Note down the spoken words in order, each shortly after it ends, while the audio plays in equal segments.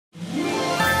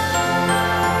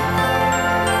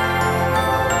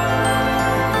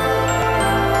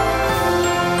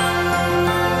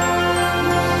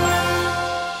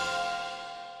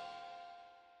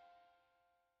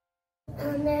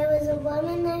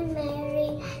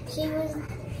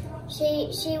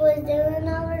She was doing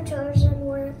all her chores and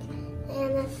work,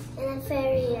 and a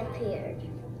fairy appeared.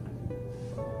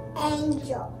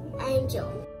 Angel. And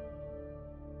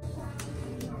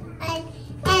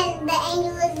the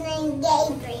angel was named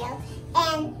Gabriel.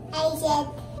 And I said,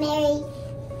 Mary,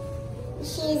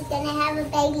 she's going to have a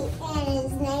baby, and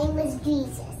his name was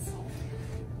Jesus.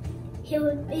 He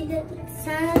would be the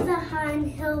Son of the High,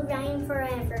 and he'll reign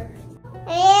forever.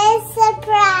 It's a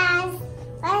surprise.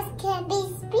 What can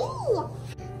this be?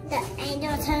 The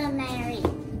angel told Mary,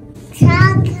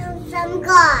 child comes from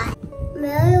God.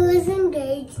 Mary was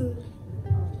engaged to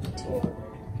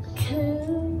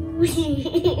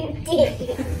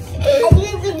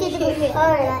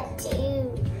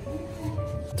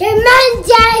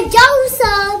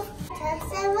Joseph.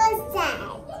 Joseph was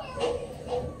sad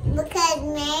because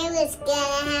Mary was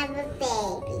gonna have a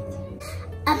baby.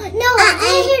 I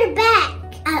hear the back.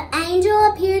 An angel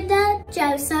appeared to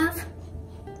Joseph.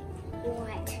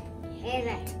 What?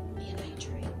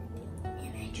 Imagery.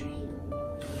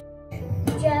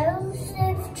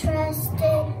 Joseph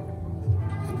trusted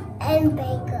and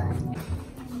obeyed God.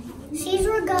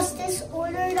 Caesar Augustus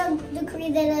ordered a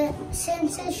decree that a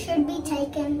census should be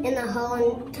taken in the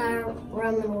whole entire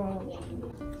Roman world.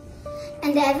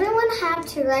 And everyone had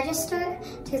to register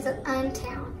to their own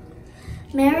town.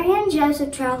 Mary and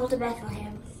Joseph traveled to Bethlehem.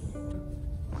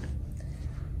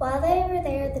 While they were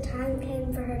there, the time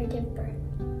came for her to give birth.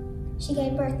 She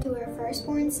gave birth to her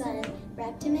firstborn son,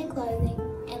 wrapped him in clothing,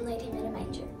 and laid him in a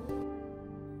manger.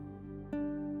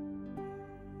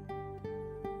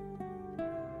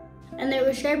 And there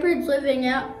were shepherds living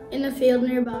out in the field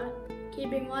nearby,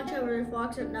 keeping watch over their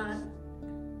flocks at night.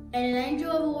 And an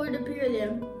angel of the Lord appeared to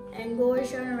them, and glory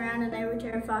shone around, and they were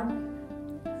terrified.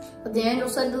 But the angel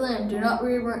said to them, Do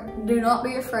not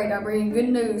be afraid. I bring you good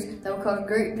news that will cause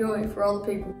great joy for all the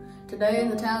people. Today in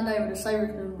the town of David a Savior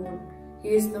has been born. He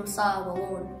is the Messiah, the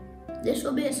Lord. This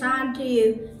will be a sign to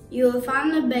you. You will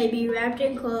find the baby wrapped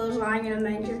in clothes, lying in a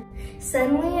manger.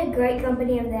 Suddenly a great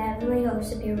company of the heavenly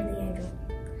hosts appeared with the angel,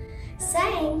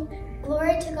 saying,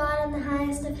 Glory to God in the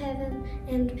highest of heaven,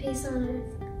 and peace on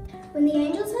earth. When the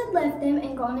angels had left them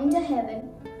and gone into heaven,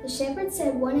 the shepherds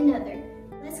said one another,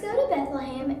 Let's go to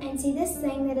Bethlehem and see this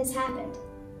thing that has happened,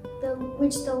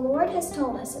 which the Lord has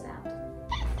told us about.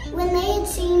 When they had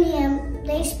seen him,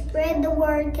 they spread the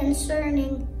word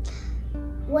concerning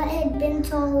what had been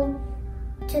told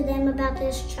to them about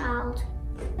this child.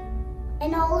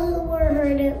 And all who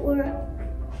heard it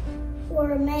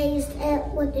were amazed at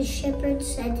what the shepherds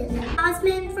said to them. Wise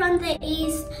from the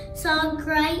east saw a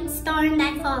great star and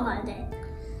they followed it.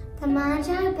 The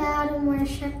Magi bowed and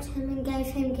worshipped him and gave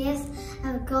him gifts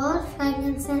of gold,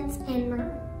 frankincense, and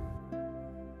myrrh.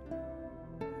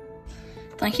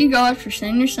 Thank you, God, for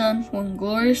sending your Son one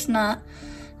glorious night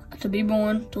to be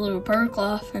born, to live a perfect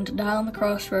life, and to die on the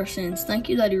cross for our sins. Thank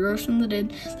you that he rose from the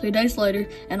dead 3 days later,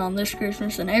 and on this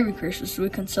Christmas and every Christmas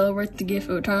we can celebrate the gift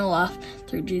of eternal life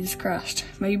through Jesus Christ.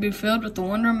 May you be filled with the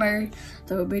wonder of Mary,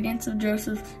 the obedience of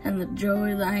Joseph, and the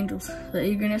joy of the angels, the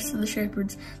eagerness of the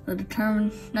shepherds, the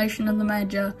determination of the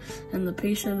Magi, and the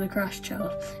peace of the Christ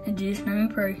child. In Jesus' name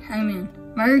we pray. Amen.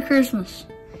 Merry Christmas.